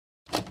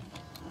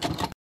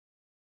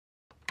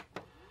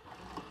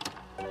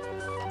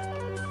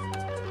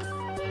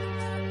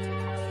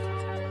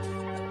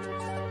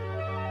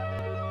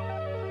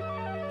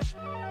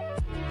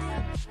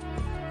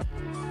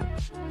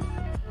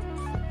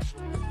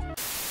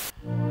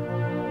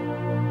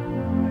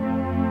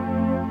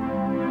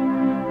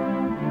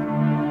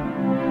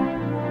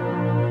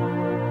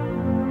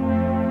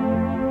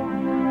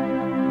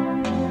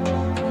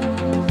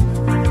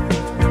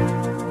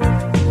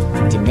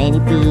Many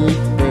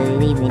people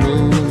living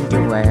in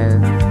the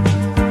world.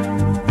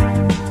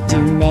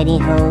 Too many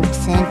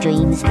hopes and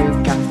dreams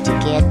will come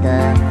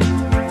together.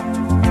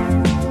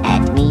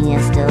 And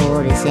million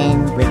stories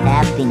end with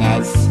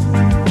happiness.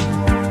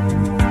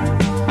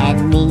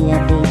 And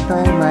million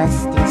people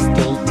must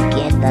stay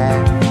together.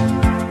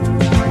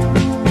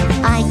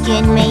 I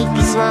can make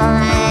you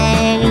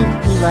smile,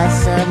 you are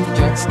certain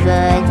just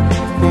good.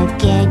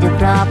 Forget your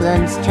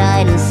problems,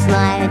 try to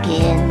smile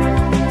again.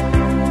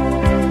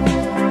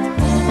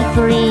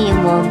 Free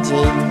and want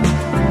it,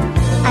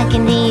 I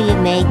can really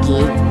make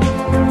it.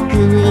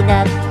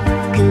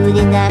 Good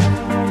enough,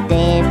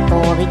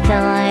 therefore we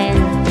climb.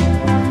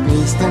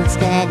 Please don't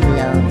stand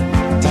alone,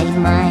 take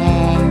my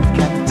hand,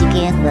 come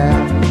together.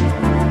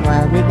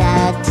 While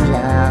without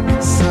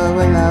love, so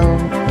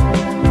alone.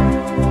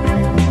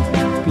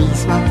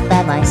 Please walk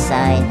by my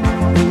side,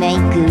 we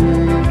make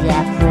good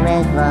life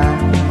forever.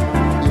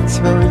 It's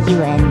for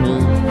you and me,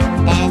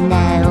 and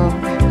I hope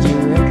you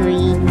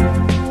agree.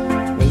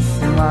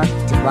 What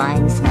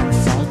divines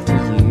outside to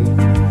you.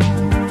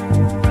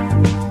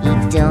 You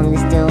told a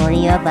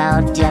story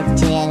about your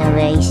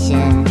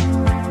generation,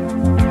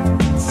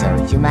 so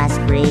you must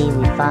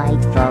bravely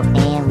fight for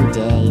every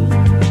day.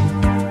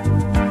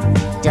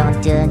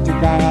 Don't turn too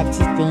bad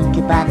to think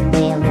about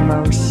their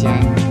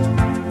emotion.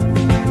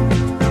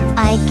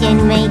 I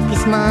can make you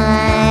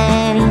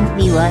smile,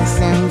 we were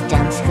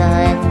sometimes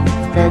hurt.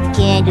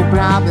 Forget your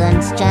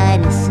problems, try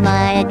to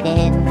smile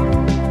again.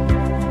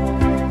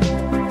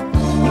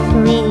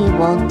 Really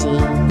want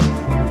it,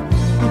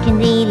 I can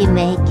really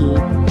make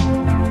it.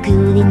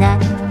 Good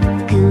enough,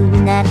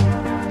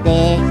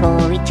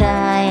 therefore we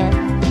try.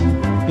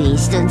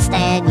 Please don't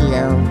stand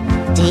alone,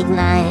 take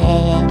my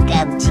hand,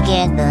 come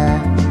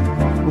together.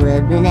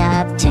 We've been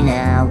up to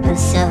now, we're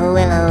so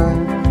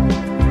alone.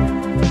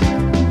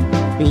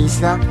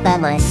 Please walk by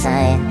my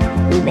side,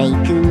 we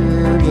make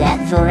good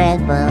life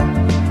forever.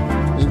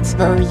 It's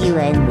for you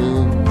and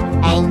me,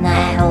 and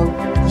I hope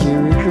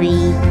you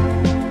agree.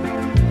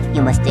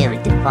 You must dare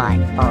to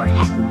fight for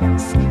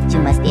happiness. You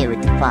must dare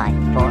to fight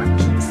for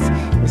peace,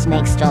 which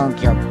makes strong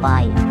your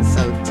body,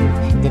 so too.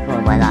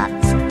 Therefore my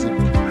life keep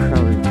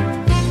growing.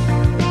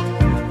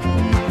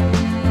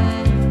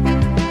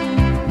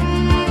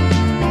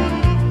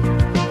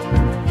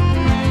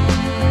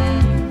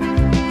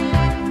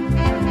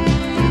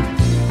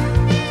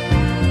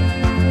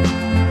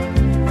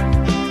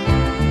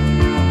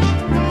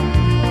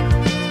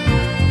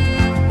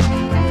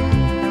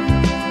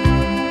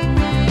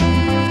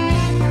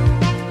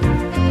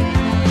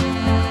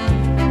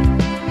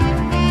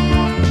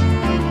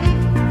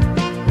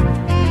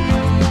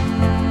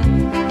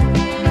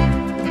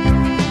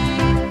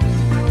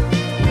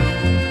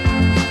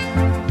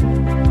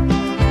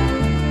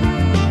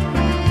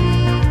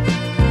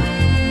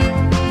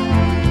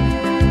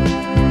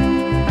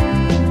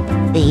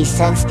 Please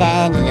don't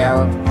stand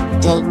alone,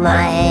 take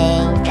my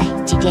hand,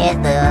 get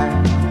together.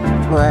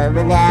 We're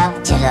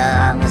without your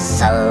love,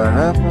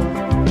 so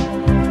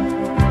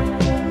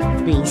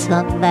please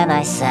walk by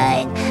my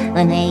side,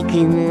 we'll make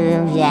you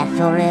move, yeah,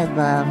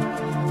 forever.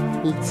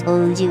 It's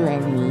all you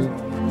and me,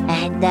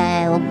 and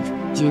I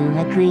hope you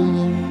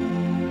agree.